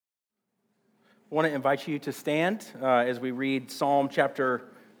I want to invite you to stand as we read Psalm chapter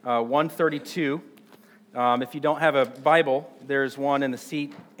 132. If you don't have a Bible, there's one in the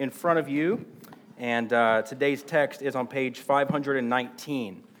seat in front of you, and today's text is on page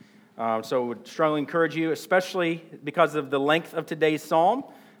 519. So I would strongly encourage you, especially because of the length of today's psalm,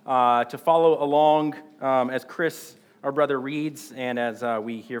 to follow along as Chris, our brother, reads and as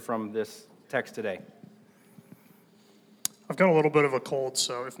we hear from this text today. I've got a little bit of a cold,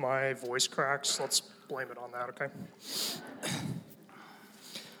 so if my voice cracks, let's blame it on that, okay?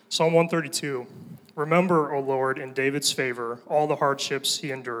 Psalm 132. Remember, O Lord, in David's favor, all the hardships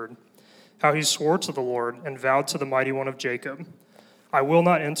he endured, how he swore to the Lord and vowed to the Mighty One of Jacob, I will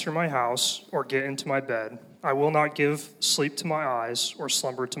not enter my house or get into my bed. I will not give sleep to my eyes or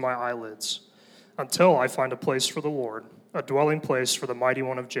slumber to my eyelids, until I find a place for the Lord, a dwelling place for the Mighty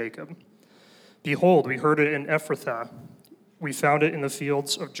One of Jacob. Behold, we heard it in Ephrathah. We found it in the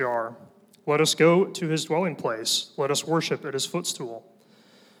fields of Jar. Let us go to his dwelling place. Let us worship at his footstool.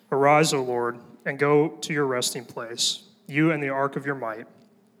 Arise, O Lord, and go to your resting place, you and the ark of your might.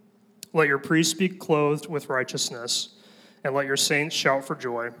 Let your priests be clothed with righteousness, and let your saints shout for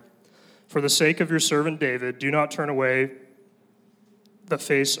joy. For the sake of your servant David, do not turn away the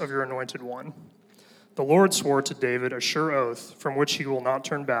face of your anointed one. The Lord swore to David a sure oath from which he will not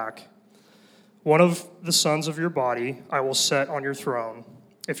turn back. One of the sons of your body I will set on your throne,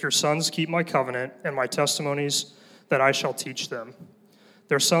 if your sons keep my covenant and my testimonies that I shall teach them.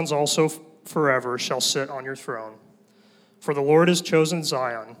 Their sons also forever shall sit on your throne. For the Lord has chosen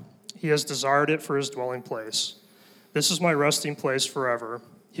Zion. He has desired it for his dwelling place. This is my resting place forever.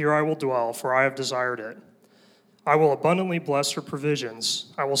 Here I will dwell, for I have desired it. I will abundantly bless her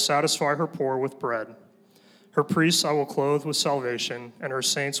provisions. I will satisfy her poor with bread. Her priests I will clothe with salvation, and her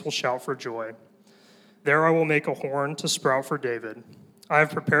saints will shout for joy. There I will make a horn to sprout for David. I have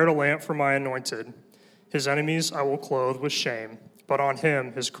prepared a lamp for my anointed. His enemies I will clothe with shame, but on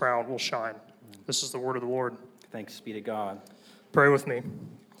him his crown will shine. This is the word of the Lord. Thanks be to God. Pray with me.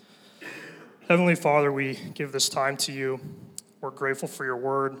 Heavenly Father, we give this time to you. We're grateful for your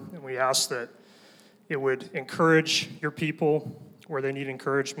word, and we ask that it would encourage your people where they need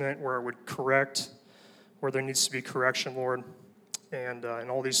encouragement, where it would correct, where there needs to be correction, Lord. And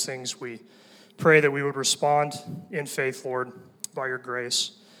in all these things, we pray that we would respond in faith, Lord, by your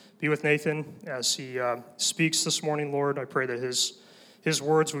grace. Be with Nathan as he speaks this morning, Lord. I pray that his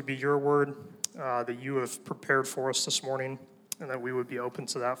words would be your word that you have prepared for us this morning, and that we would be open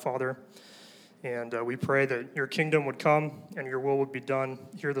to that, Father. And we pray that your kingdom would come and your will would be done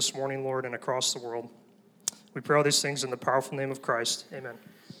here this morning, Lord, and across the world. We pray all these things in the powerful name of Christ. Amen.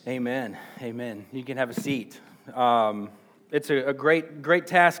 Amen. Amen. You can have a seat. It's a great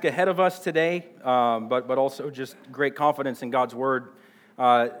task ahead of us today, but also just great confidence in God's word,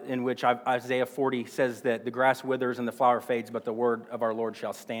 in which Isaiah 40 says that the grass withers and the flower fades, but the word of our Lord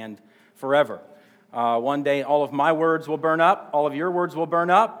shall stand forever. One day all of my words will burn up, all of your words will burn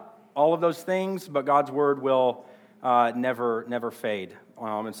up, all of those things, but God's word will never fade.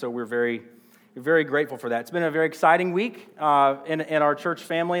 And so we're very grateful for that. It's been a very exciting week in our church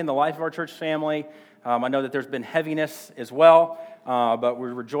family, in the life of our church family. I know that there's been heaviness as well, but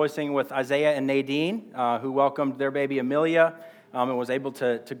we're rejoicing with Isaiah and Nadine, who welcomed their baby Amelia and was able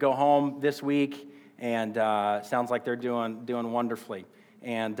to go home this week, and sounds like they're doing wonderfully.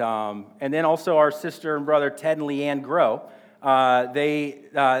 And then also our sister and brother Ted and Leanne Grow. They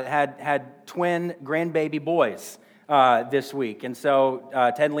had twin grandbaby boys this week, and so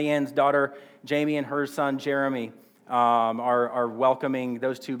Ted and Leanne's daughter Jamie and her son Jeremy are welcoming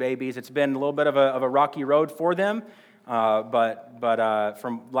those two babies. It's been a little bit of a rocky road for them, but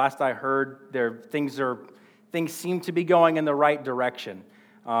from last I heard, things seem to be going in the right direction.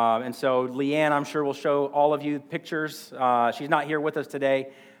 And so Leanne, I'm sure, will show all of you pictures. She's not here with us today,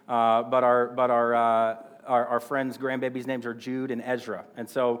 but our friends' grandbabies' names are Jude and Ezra. And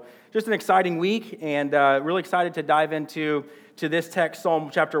so just an exciting week, and really excited to dive into this text, Psalm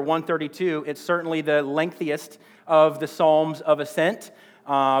chapter 132. It's certainly the lengthiest of the Psalms of Ascent,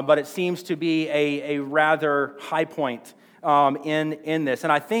 but it seems to be a rather high point in this.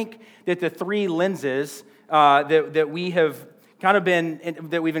 And I think that the three lenses that we have kind of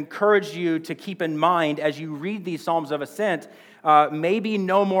that we've encouraged you to keep in mind as you read these Psalms of Ascent may be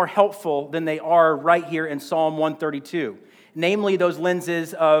no more helpful than they are right here in Psalm 132. Namely, those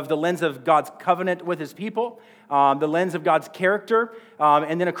lenses of the lens of God's covenant with his people, the lens of God's character,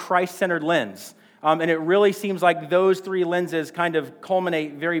 and then a Christ-centered lens. And it really seems like those three lenses kind of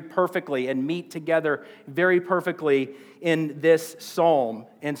culminate very perfectly and meet together very perfectly in this psalm,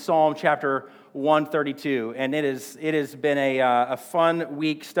 in Psalm chapter 132. And it has been a fun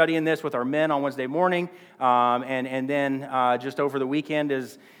week studying this with our men on Wednesday morning, and then just over the weekend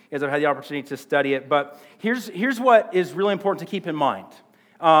as I've had the opportunity to study it. But here's what is really important to keep in mind.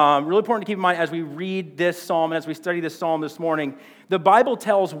 Really important to keep in mind as we read this psalm and as we study this psalm this morning. The Bible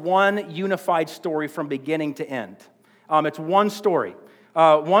tells one unified story from beginning to end. It's one story.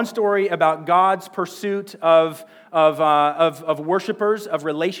 One story about God's pursuit of worshipers, of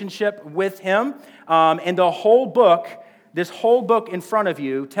relationship with Him. And the whole book, this whole book in front of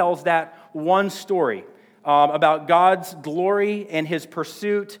you, tells that one story about God's glory and His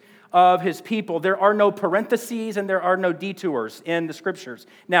pursuit of His people. There are no parentheses and there are no detours in the Scriptures.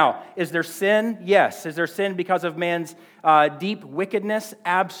 Now, is there sin? Yes. Is there sin because of man's deep wickedness?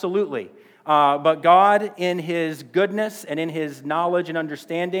 Absolutely. But God, in His goodness and in His knowledge and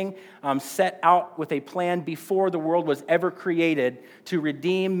understanding, set out with a plan before the world was ever created to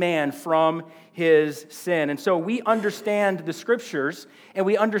redeem man from his sin. And so we understand the Scriptures and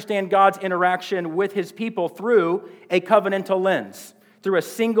we understand God's interaction with His people through a covenantal lens, through a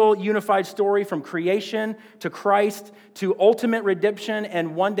single unified story from creation to Christ to ultimate redemption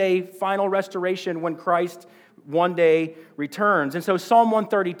and one day final restoration when Christ one day returns. And so Psalm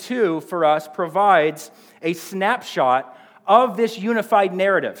 132 for us provides a snapshot of this unified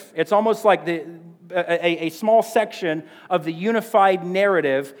narrative. It's almost like a small section of the unified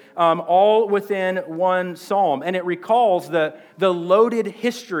narrative all within one psalm. And it recalls the loaded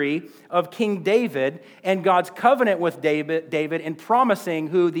history of King David and God's covenant with David in promising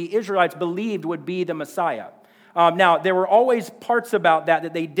who the Israelites believed would be the Messiah. Now, there were always parts about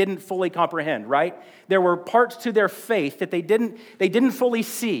that they didn't fully comprehend, right? There were parts to their faith that they didn't fully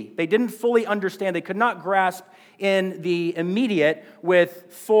see. They didn't fully understand. They could not grasp in the immediate with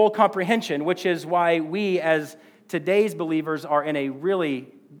full comprehension, which is why we as today's believers are in a really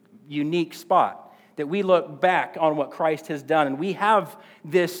unique spot, that we look back on what Christ has done and we have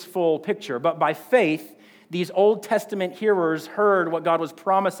this full picture. But by faith, these Old Testament hearers heard what God was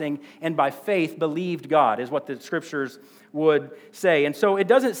promising and by faith believed God, is what the Scriptures would say. And so it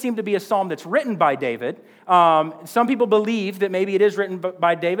doesn't seem to be a psalm that's written by David. Some people believe that maybe it is written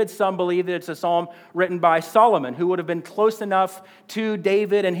by David. Some believe that it's a psalm written by Solomon, who would have been close enough to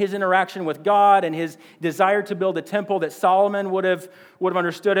David and his interaction with God and his desire to build a temple that Solomon would have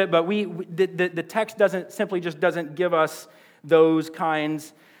understood it. But the text doesn't give us those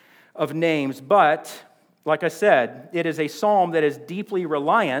kinds of names. But like I said, it is a psalm that is deeply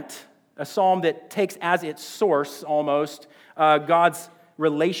reliant, a psalm that takes as its source almost God's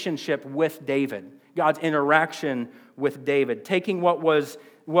relationship with David, God's interaction with David, taking what was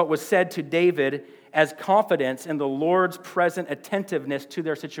said to David as confidence in the Lord's present attentiveness to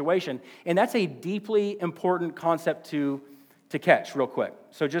their situation. And that's a deeply important concept to catch real quick.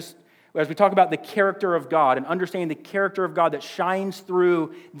 So just as we talk about the character of God and understanding the character of God that shines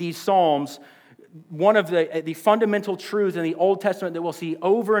through these psalms, one of the fundamental truths in the Old Testament that we'll see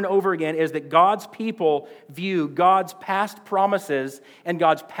over and over again is that God's people view God's past promises and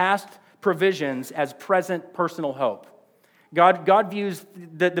God's past provisions as present personal hope. God views,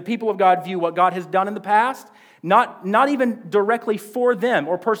 the people of God view what God has done in the past, not even directly for them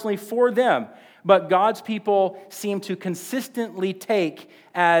or personally for them, but God's people seem to consistently take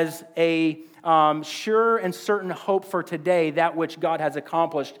as a sure and certain hope for today that which God has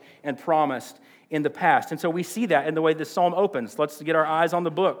accomplished and promised in the past. And so we see that in the way this psalm opens. Let's get our eyes on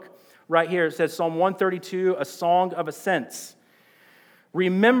the book. Right here it says, Psalm 132, a song of ascents.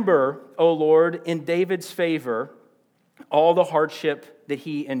 Remember, O Lord, in David's favor, all the hardship that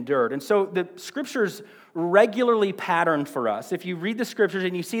he endured. And so the Scriptures regularly pattern for us. If you read the Scriptures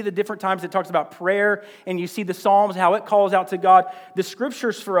and you see the different times it talks about prayer and you see the Psalms, how it calls out to God, the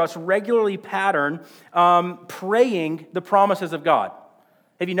Scriptures for us regularly pattern praying the promises of God.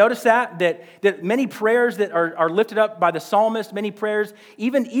 Have you noticed that many prayers that are lifted up by the psalmist, many prayers,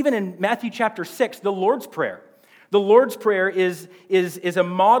 even in Matthew chapter 6, the Lord's Prayer. The Lord's Prayer is a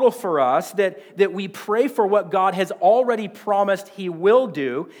model for us that we pray for what God has already promised He will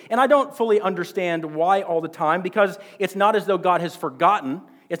do. And I don't fully understand why all the time, because it's not as though God has forgotten.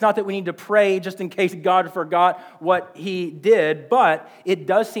 It's not that we need to pray just in case God forgot what He did, but it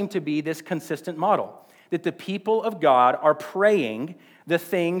does seem to be this consistent model, that the people of God are praying the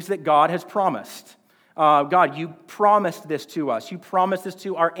things that God has promised. God, you promised this to us. You promised this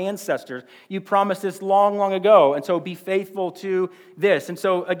to our ancestors. You promised this long, long ago. And so be faithful to this. And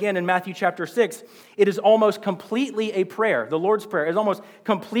so again, in Matthew chapter 6, it is almost completely a prayer. The Lord's Prayer is almost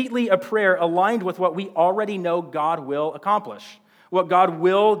completely a prayer aligned with what we already know God will accomplish. what God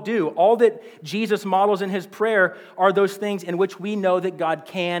will do. All that Jesus models in his prayer are those things in which we know that God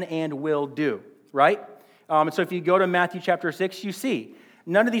can and will do, right? And so if you go to Matthew chapter 6, you see,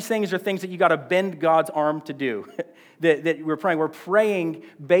 none of these things are things that you got to bend God's arm to do. that we're praying. We're praying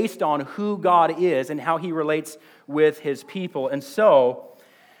based on who God is and how he relates with his people. And so,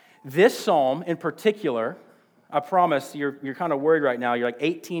 this psalm in particular, I promise you're kind of worried right now. You're like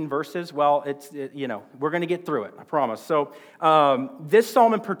 18 verses. Well, we're going to get through it. I promise. So this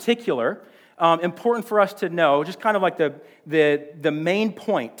psalm in particular, important for us to know, just kind of like the main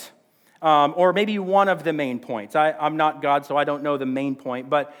point, or maybe one of the main points. I'm not God, so I don't know the main point.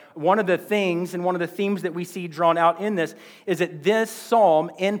 But one of the things and one of the themes that we see drawn out in this is that this psalm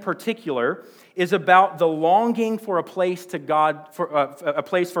in particular is about the longing for a place to God, for a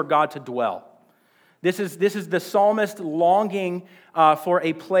place for God to dwell. This is the psalmist longing for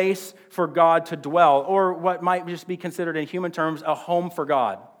a place for God to dwell, or what might just be considered in human terms, a home for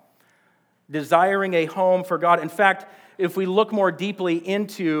God. Desiring a home for God. In fact, if we look more deeply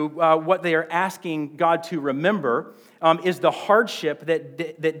into what they are asking God to remember, is the hardship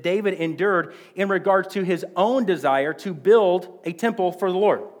that David endured in regards to his own desire to build a temple for the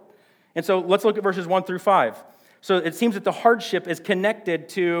Lord. And so let's look at verses 1 through 5. So it seems that the hardship is connected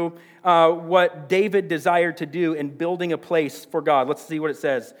to what David desired to do in building a place for God. Let's see what it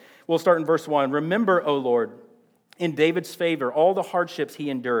says. We'll start in verse 1. Remember, O Lord, in David's favor, all the hardships he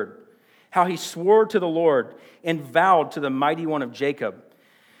endured, how he swore to the Lord and vowed to the mighty one of Jacob,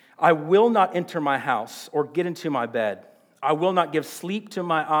 I will not enter my house or get into my bed. I will not give sleep to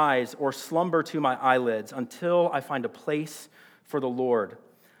my eyes or slumber to my eyelids until I find a place for the Lord,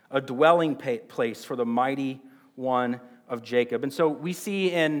 a dwelling place for the mighty one of Jacob. And so we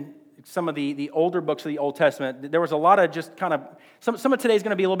see in some of the older books of the Old Testament, there was a lot of just kind of, some of today is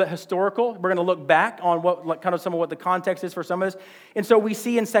going to be a little bit historical. We're going to look back on some of what the context is for some of this. And so we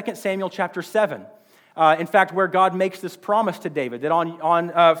see in 2 Samuel chapter 7, in fact, where God makes this promise to David,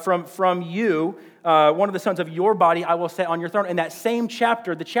 that from you, one of the sons of your body I will set on your throne. In that same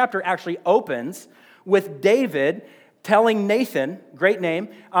chapter, the chapter actually opens with David telling Nathan, great name,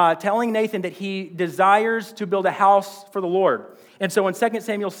 telling Nathan that he desires to build a house for the Lord. And so in 2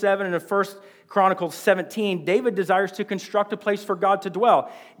 Samuel 7 and in 1 Chronicles 17, David desires to construct a place for God to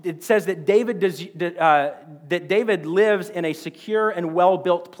dwell. It says that David lives in a secure and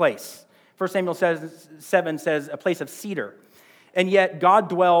well-built place. 1 Samuel 7 says a place of cedar. And yet God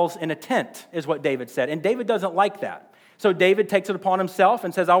dwells in a tent, is what David said. And David doesn't like that. So David takes it upon himself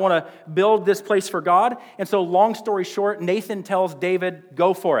and says, I want to build this place for God. And so long story short, Nathan tells David,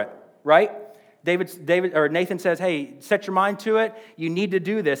 go for it, right? Nathan says, hey, set your mind to it. You need to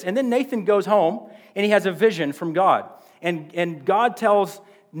do this. And then Nathan goes home and he has a vision from God. And God tells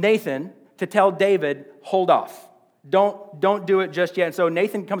Nathan to tell David, hold off. Don't do it just yet. And so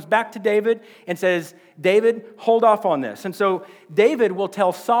Nathan comes back to David and says, David, hold off on this. And so David will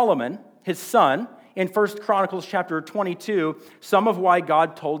tell Solomon, his son, in 1 Chronicles chapter 22, some of why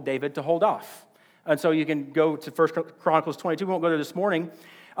God told David to hold off. And so you can go to 1 Chronicles 22. We won't go there this morning.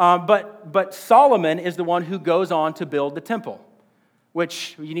 But Solomon is the one who goes on to build the temple,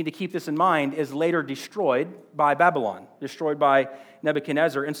 which, you need to keep this in mind, is later destroyed by Babylon, destroyed by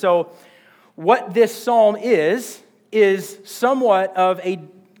Nebuchadnezzar. And so what this psalm is somewhat of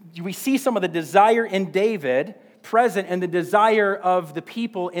we see some of the desire in David present and the desire of the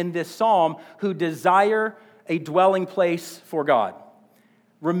people in this psalm who desire a dwelling place for God.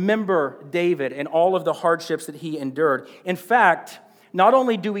 Remember David and all of the hardships that he endured. In fact, not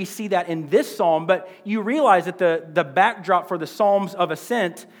only do we see that in this psalm, but you realize that the backdrop for the Psalms of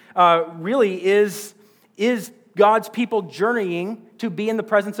Ascent really is God's people journeying to be in the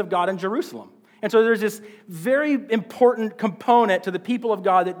presence of God in Jerusalem. And so there's this very important component to the people of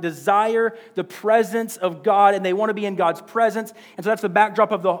God that desire the presence of God, and they want to be in God's presence. And so that's the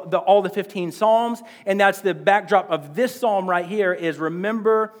backdrop of all the 15 Psalms, and that's the backdrop of this psalm right here is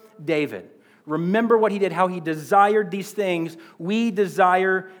remember David. Remember what he did, how he desired these things. We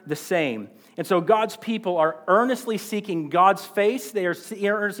desire the same. And so God's people are earnestly seeking God's face. They are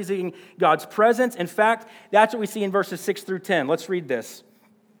earnestly seeking God's presence. In fact, that's what we see in verses 6 through 10. Let's read this.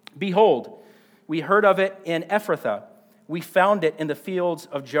 Behold, we heard of it in Ephrathah. We found it in the fields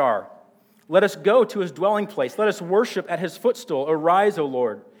of Jar. Let us go to his dwelling place. Let us worship at his footstool. Arise, O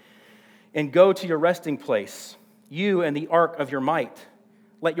Lord, and go to your resting place, you and the ark of your might.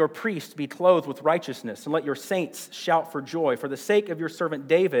 Let your priests be clothed with righteousness, and let your saints shout for joy. For the sake of your servant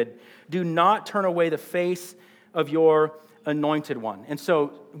David, do not turn away the face of your anointed one. And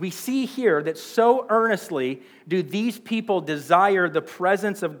so we see here that so earnestly do these people desire the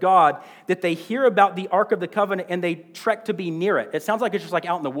presence of God that they hear about the Ark of the Covenant and they trek to be near it. It sounds like it's just like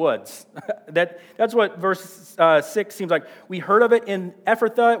out in the woods. That's what verse 6 seems like. We heard of it in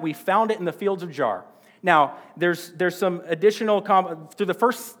Ephrathah, we found it in the fields of Jar. Now, there's some additional, through the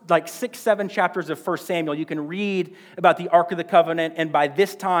first 6, 7 chapters of 1 Samuel, you can read about the Ark of the Covenant and by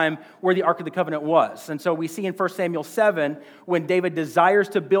this time where the Ark of the Covenant was. And so we see in 1 Samuel 7, when David desires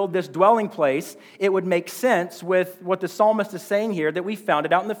to build this dwelling place, it would make sense with what the psalmist is saying here, that we found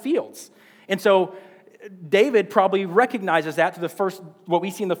it out in the fields. And so David probably recognizes that what we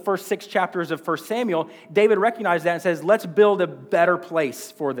see in the first 6 chapters of 1 Samuel. David recognizes that and says, let's build a better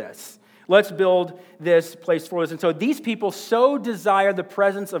place for this. Let's build this place for us. And so these people so desire the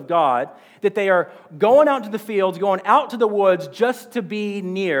presence of God that they are going out to the fields, going out to the woods just to be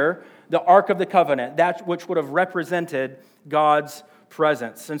near the Ark of the Covenant, that which would have represented God's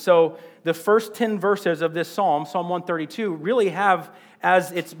presence. And so the first 10 verses of this psalm, Psalm 132, really have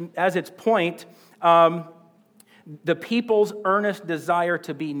as its point the people's earnest desire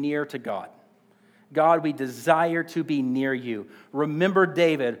to be near to God. God, we desire to be near you. Remember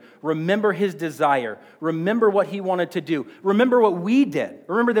David. Remember his desire. Remember what he wanted to do. Remember what we did.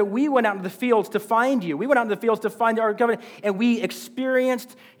 Remember that we went out into the fields to find you. We went out into the fields to find the Ark of the Covenant, and we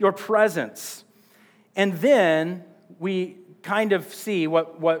experienced your presence. And then we kind of see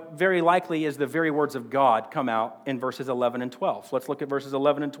what very likely is the very words of God come out in verses 11 and 12. Let's look at verses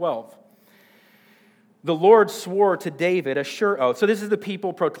 11 and 12. The Lord swore to David a sure oath. So this is the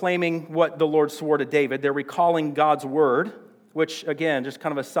people proclaiming what the Lord swore to David. They're recalling God's word, which, again, just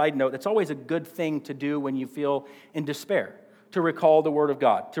kind of a side note, it's always a good thing to do when you feel in despair, to recall the word of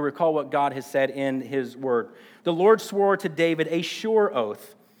God, to recall what God has said in his word. The Lord swore to David a sure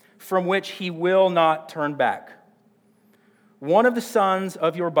oath from which he will not turn back. One of the sons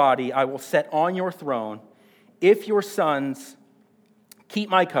of your body I will set on your throne if your sons keep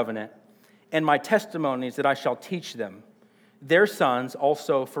my covenant and my testimonies that I shall teach them. Their sons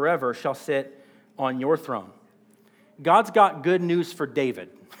also forever shall sit on your throne. God's got good news for David.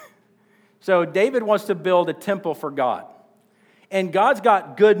 So David wants to build a temple for God. And God's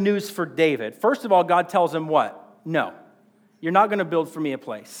got good news for David. First of all, God tells him what? No, you're not going to build for me a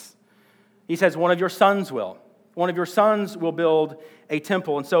place. He says one of your sons will. One of your sons will build a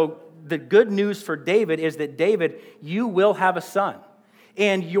temple. And so the good news for David is that David, you will have a son.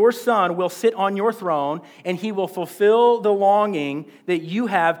 And your son will sit on your throne, and he will fulfill the longing that you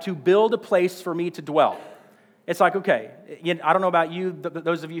have to build a place for me to dwell. It's like, okay, I don't know about you,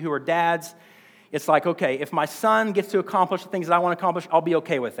 those of you who are dads, it's like, okay, if my son gets to accomplish the things that I want to accomplish, I'll be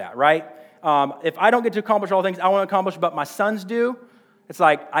okay with that, right? If I don't get to accomplish all the things I want to accomplish, but my sons do, it's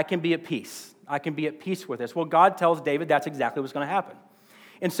like, I can be at peace. I can be at peace with this. Well, God tells David that's exactly what's going to happen.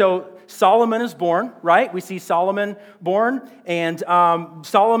 And so Solomon is born, right? We see Solomon born, and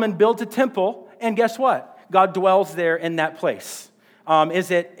Solomon builds a temple, and guess what? God dwells there in that place.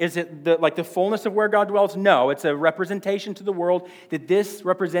 Is it the fullness of where God dwells? No, it's a representation to the world that this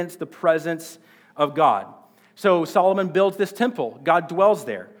represents the presence of God. So Solomon builds this temple. God dwells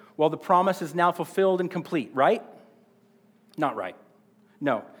there. Well, the promise is now fulfilled and complete, right? Not right.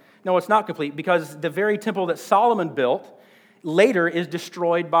 No, it's not complete, because the very temple that Solomon built later is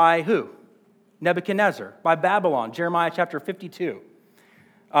destroyed by who? Nebuchadnezzar, by Babylon, Jeremiah chapter 52.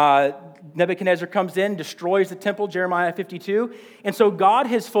 Nebuchadnezzar comes in, destroys the temple, Jeremiah 52. And so God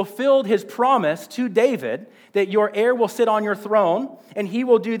has fulfilled his promise to David that your heir will sit on your throne, and he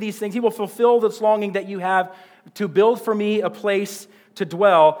will do these things. He will fulfill this longing that you have to build for me a place to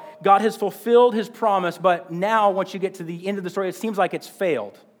dwell. God has fulfilled his promise, but now once you get to the end of the story, it seems like it's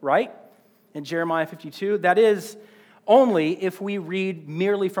failed, right? In Jeremiah 52, that is only if we read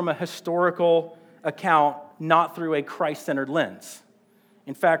merely from a historical account, not through a Christ-centered lens.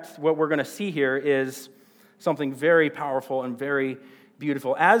 In fact, what we're going to see here is something very powerful and very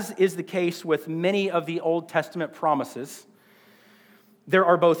beautiful. As is the case with many of the Old Testament promises, there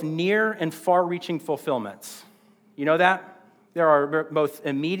are both near and far-reaching fulfillments. You know that? There are both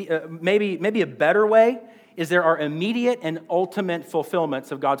immediate, maybe a better way is there are immediate and ultimate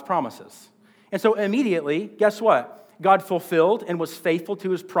fulfillments of God's promises. And so immediately, guess what? God fulfilled and was faithful to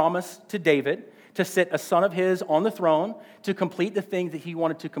his promise to David to sit a son of his on the throne to complete the things that he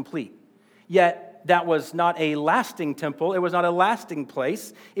wanted to complete. Yet that was not a lasting temple. It was not a lasting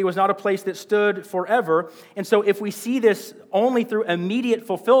place. It was not a place that stood forever. And so if we see this only through immediate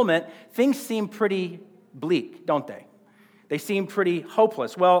fulfillment, things seem pretty bleak, don't they? They seem pretty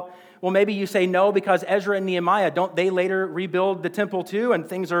hopeless. Well, maybe you say no because Ezra and Nehemiah, don't they later rebuild the temple too and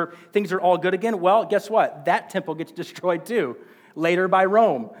things are all good again? Well, guess what? That temple gets destroyed too, later by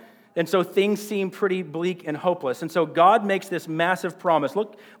Rome. And so things seem pretty bleak and hopeless. And so God makes this massive promise.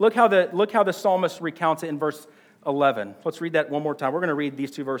 Look how the psalmist recounts it in verse 11. Let's read that one more time. We're going to read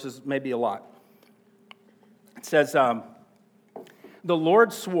these two verses maybe a lot. It says, the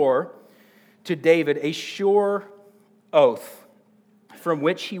Lord swore to David a sure oath from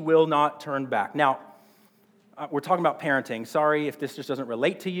which he will not turn back. Now, we're talking about parenting. Sorry if this just doesn't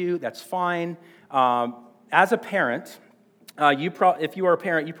relate to you. That's fine. As a parent, if you are a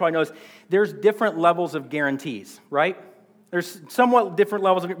parent, you probably know this. There's different levels of guarantees, right? There's somewhat different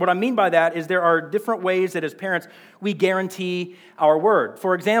levels. What I mean by that is there are different ways that as parents we guarantee our word.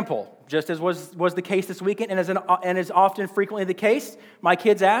 For example, just as was the case this weekend and is often frequently the case, my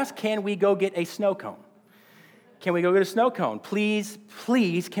kids ask, can we go get a snow cone? Can we go get a snow cone? Please,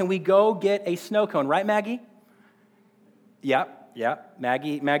 can we go get a snow cone? Right, Maggie? Yeah.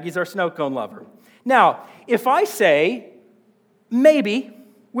 Maggie's our snow cone lover. Now, if I say, maybe,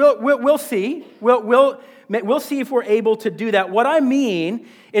 we'll see. We'll see if we're able to do that. What I mean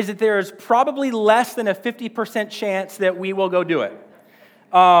is that there is probably less than a 50% chance that we will go do it.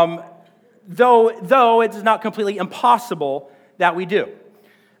 Though it's not completely impossible that we do.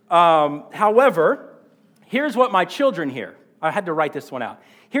 However, here's what my children hear. I had to write this one out.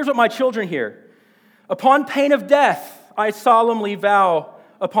 Here's what my children hear. Upon pain of death, I solemnly vow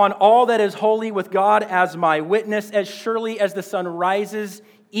upon all that is holy with God as my witness, as surely as the sun rises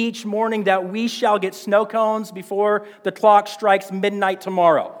each morning, that we shall get snow cones before the clock strikes midnight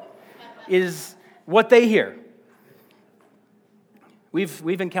tomorrow, is what they hear.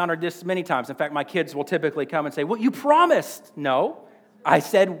 We've encountered this many times. In fact, my kids will typically come and say, well, you promised. No, I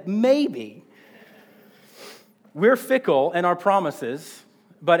said maybe. We're fickle in our promises,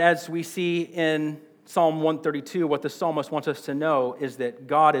 but as we see in Psalm 132, what the psalmist wants us to know is that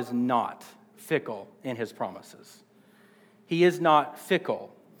God is not fickle in his promises. He is not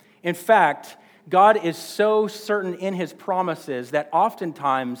fickle. In fact, God is so certain in his promises that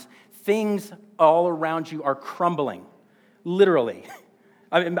oftentimes things all around you are crumbling, literally.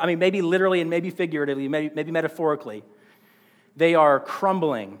 I mean, maybe literally and maybe figuratively, maybe metaphorically. They are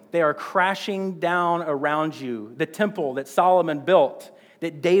crumbling. They are crashing down around you. The temple that Solomon built,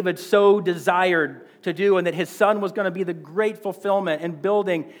 that David so desired to do, and that his son was going to be the great fulfillment in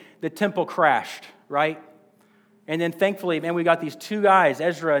building, the temple crashed, right? And then thankfully, man, we got these two guys,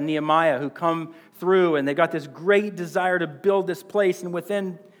 Ezra and Nehemiah, who come through, and they got this great desire to build this place, and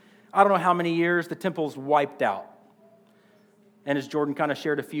within, I don't know how many years, the temple's wiped out. And as Jordan kind of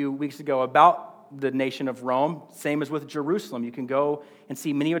shared a few weeks ago about the nation of Rome, same as with Jerusalem. You can go and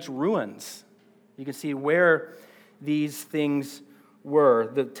see many of its ruins. You can see where these things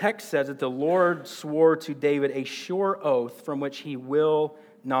were. The text says that the Lord swore to David a sure oath from which he will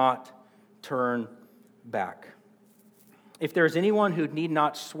not turn back. If there's anyone who need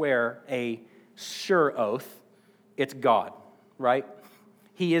not swear a sure oath, it's God, right?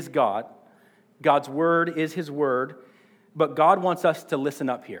 He is God. God's word is his word. But God wants us to listen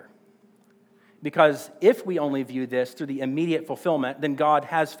up here. Because if we only view this through the immediate fulfillment, then God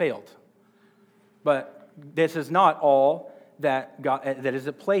has failed. But this is not all that is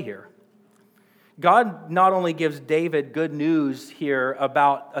at play here. God not only gives David good news here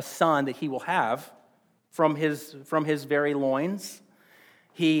about a son that he will have from his very loins,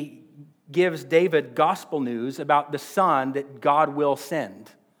 he gives David gospel news about the son that God will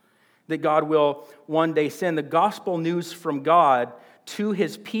send, that God will one day send. The gospel news from God to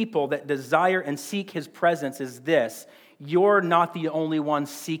his people that desire and seek his presence is this: you're not the only one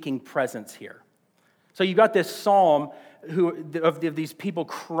seeking presence here. So you got this psalm of these people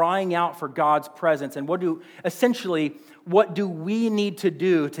crying out for God's presence. And what do we need to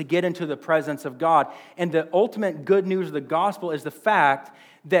do to get into the presence of God? And the ultimate good news of the gospel is the fact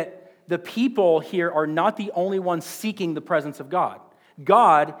that the people here are not the only ones seeking the presence of God.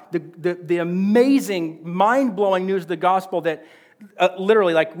 God, the amazing, mind-blowing news of the gospel that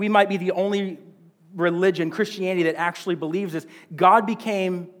literally, like, we might be the only religion, Christianity, that actually believes this. God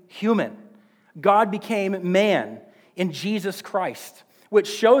became human. God became man in Jesus Christ, which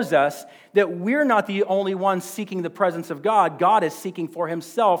shows us that we're not the only ones seeking the presence of God. God is seeking for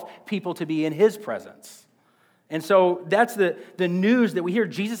himself people to be in his presence. And so that's the news that we hear.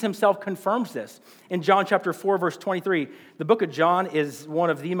 Jesus himself confirms this. In John chapter 4, verse 23, the book of John is one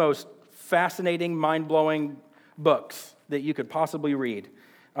of the most fascinating, mind-blowing books that you could possibly read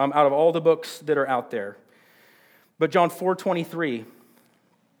out of all the books that are out there. But John 4:23,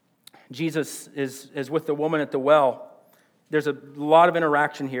 Jesus is with the woman at the well, there's a lot of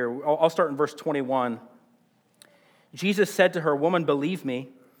interaction here. I'll start in verse 21. Jesus said to her, "Woman, believe me,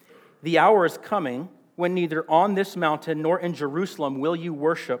 the hour is coming when neither on this mountain nor in Jerusalem will you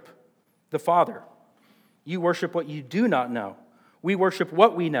worship the Father. You worship what you do not know. We worship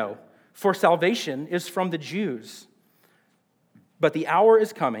what we know, for salvation is from the Jews. But the hour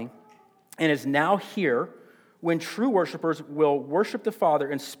is coming and is now here when true worshipers will worship the Father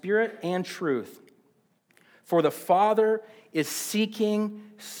in spirit and truth. For the Father is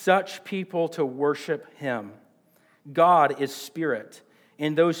seeking such people to worship him. God is spirit,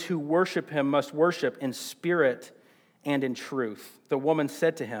 and those who worship him must worship in spirit and in truth." The woman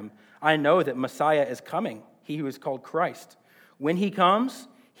said to him, "I know that Messiah is coming, he who is called Christ. When he comes,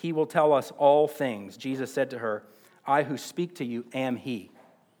 he will tell us all things." Jesus said to her, "I who speak to you am he."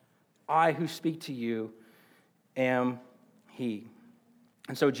 I who speak to you am he.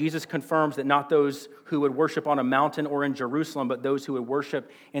 And so Jesus confirms that not those who would worship on a mountain or in Jerusalem, but those who would worship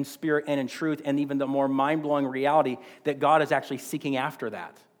in spirit and in truth, and even the more mind-blowing reality that God is actually seeking after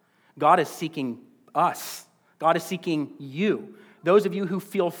that. God is seeking us. God is seeking you. Those of you who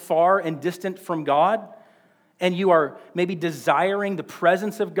feel far and distant from God, and you are maybe desiring the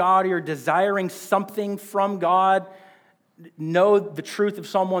presence of God, or you're desiring something from God, know the truth of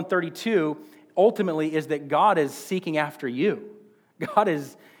Psalm 132 ultimately is that God is seeking after you.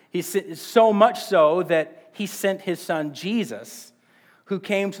 He's so much so that he sent his son Jesus, who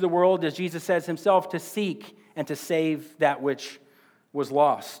came to the world, as Jesus says himself, to seek and to save that which was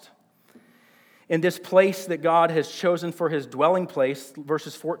lost. In this place that God has chosen for his dwelling place,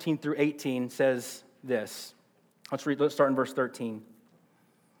 verses 14 through 18 says this. Let's start in verse 13.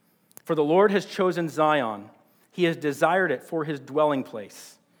 "For the Lord has chosen Zion. He has desired it for his dwelling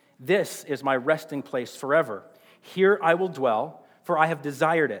place. This is my resting place forever. Here I will dwell, for I have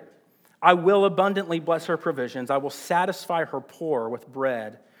desired it. I will abundantly bless her provisions. I will satisfy her poor with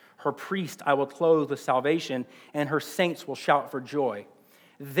bread. Her priest I will clothe with salvation, and her saints will shout for joy.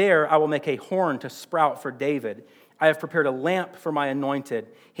 There I will make a horn to sprout for David. I have prepared a lamp for my anointed.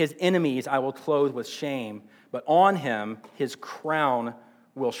 His enemies I will clothe with shame, but on him his crown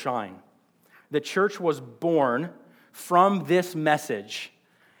will shine." The church was born from this message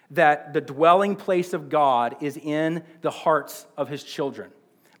that the dwelling place of God is in the hearts of his children.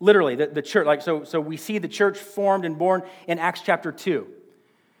 Literally, the church, so we see the church formed and born in Acts chapter 2,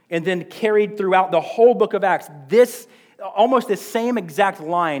 and then carried throughout the whole book of Acts. Almost the same exact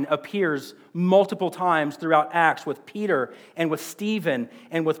line appears multiple times throughout Acts with Peter and with Stephen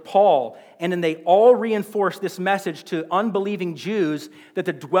and with Paul. And then they all reinforce this message to unbelieving Jews that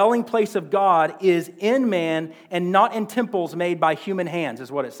the dwelling place of God is in man and not in temples made by human hands,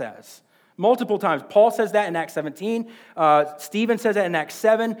 is what it says. Multiple times. Paul says that in Acts 17. Stephen says that in Acts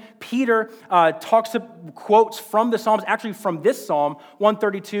 7. Peter quotes from the Psalms, actually from this Psalm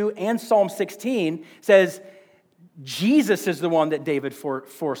 132 and Psalm 16, says, Jesus is the one that David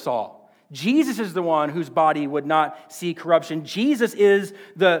foresaw. Jesus is the one whose body would not see corruption. Jesus is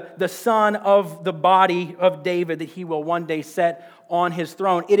the son of the body of David that he will one day set on his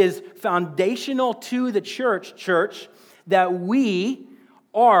throne. It is foundational to the church, that we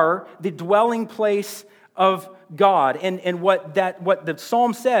are the dwelling place of God. And what the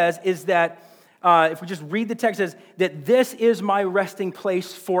psalm says is that, if we just read the text, it says that this is my resting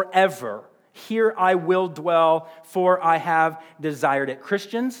place forever. Here I will dwell, for I have desired it.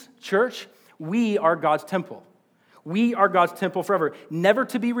 Christians, church, we are God's temple. We are God's temple forever, never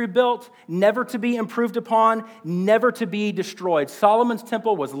to be rebuilt, never to be improved upon, never to be destroyed. Solomon's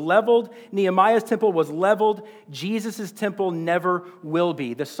temple was leveled. Nehemiah's temple was leveled. Jesus' temple never will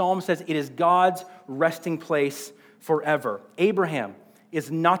be. The psalm says it is God's resting place forever. Abraham is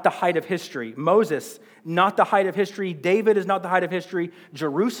not the height of history. Moses, not the height of history. David is not the height of history.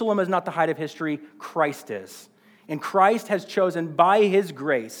 Jerusalem is not the height of history. Christ is. And Christ has chosen by his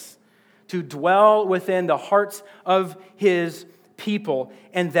grace to dwell within the hearts of his people.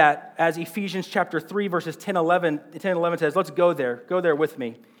 And that, as Ephesians chapter 3, verses 10 and 11 says, let's go there. Go there with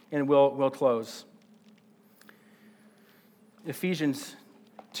me, and we'll close. Ephesians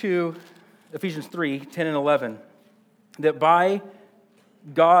 3, 10 and 11. That by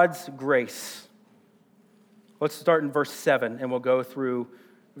God's grace, let's start in verse 7 and we'll go through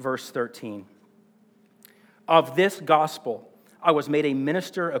verse 13. Of this gospel I was made a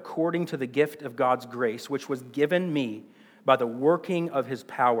minister according to the gift of God's grace, which was given me by the working of his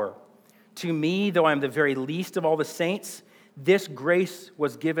power. To me, though I am the very least of all the saints, this grace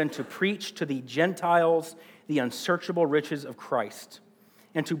was given to preach to the Gentiles the unsearchable riches of Christ,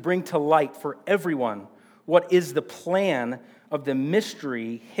 and to bring to light for everyone what is the plan of the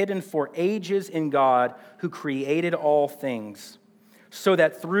mystery hidden for ages in God who created all things, so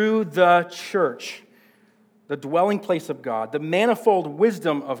that through the church, the dwelling place of God, the manifold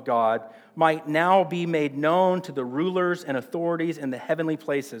wisdom of God might now be made known to the rulers and authorities in the heavenly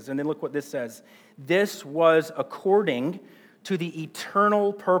places. And then look what this says. This was according to the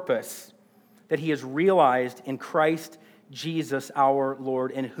eternal purpose that he has realized in Christ Jesus our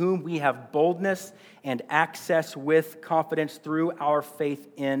Lord, in whom we have boldness and access with confidence through our faith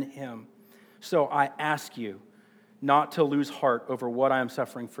in him. So I ask you not to lose heart over what I am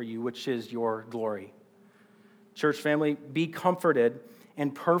suffering for you, which is your glory. Church family, be comforted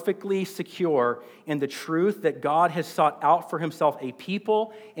and perfectly secure in the truth that God has sought out for himself a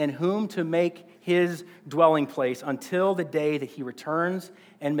people in whom to make his dwelling place until the day that he returns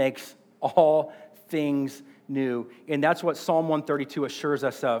and makes all things new. And that's what Psalm 132 assures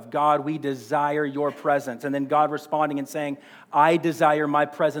us of. God, we desire your presence. And then God responding and saying, I desire my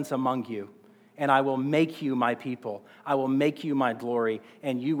presence among you, and I will make you my people. I will make you my glory,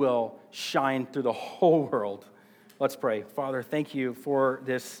 and you will shine through the whole world. Let's pray. Father, thank you for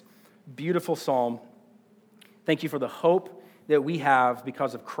this beautiful psalm. Thank you for the hope that we have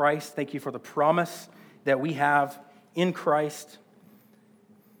because of Christ. Thank you for the promise that we have in Christ.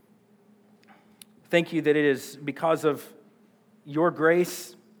 Thank you that it is because of your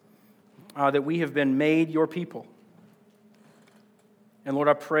grace that we have been made your people. And Lord,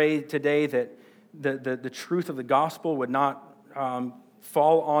 I pray today that the truth of the gospel would not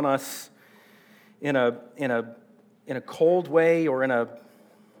fall on us in a cold way or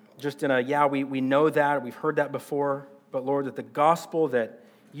we know that, we've heard that before. But Lord, that the gospel that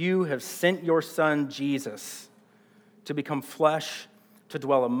you have sent your son Jesus to become flesh, to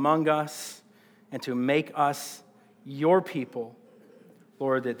dwell among us, and to make us your people,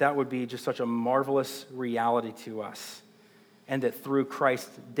 Lord, that would be just such a marvelous reality to us. And that through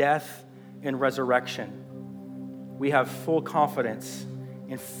Christ's death and resurrection, we have full confidence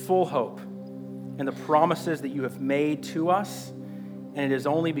and full hope in the promises that you have made to us. And it is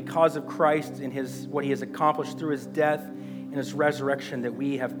only because of Christ and what he has accomplished through his death and his resurrection that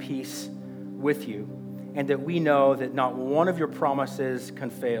we have peace with you. And that we know that not one of your promises can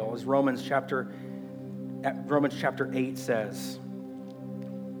fail. As Romans chapter 8 says,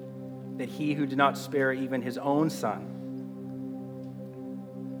 that he who did not spare even his own son,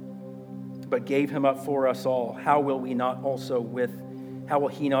 but gave him up for us all, how will he not also with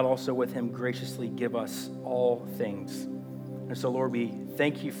him graciously give us all things? And so, Lord, we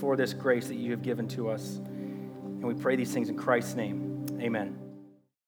thank you for this grace that you have given to us. And we pray these things in Christ's name. Amen.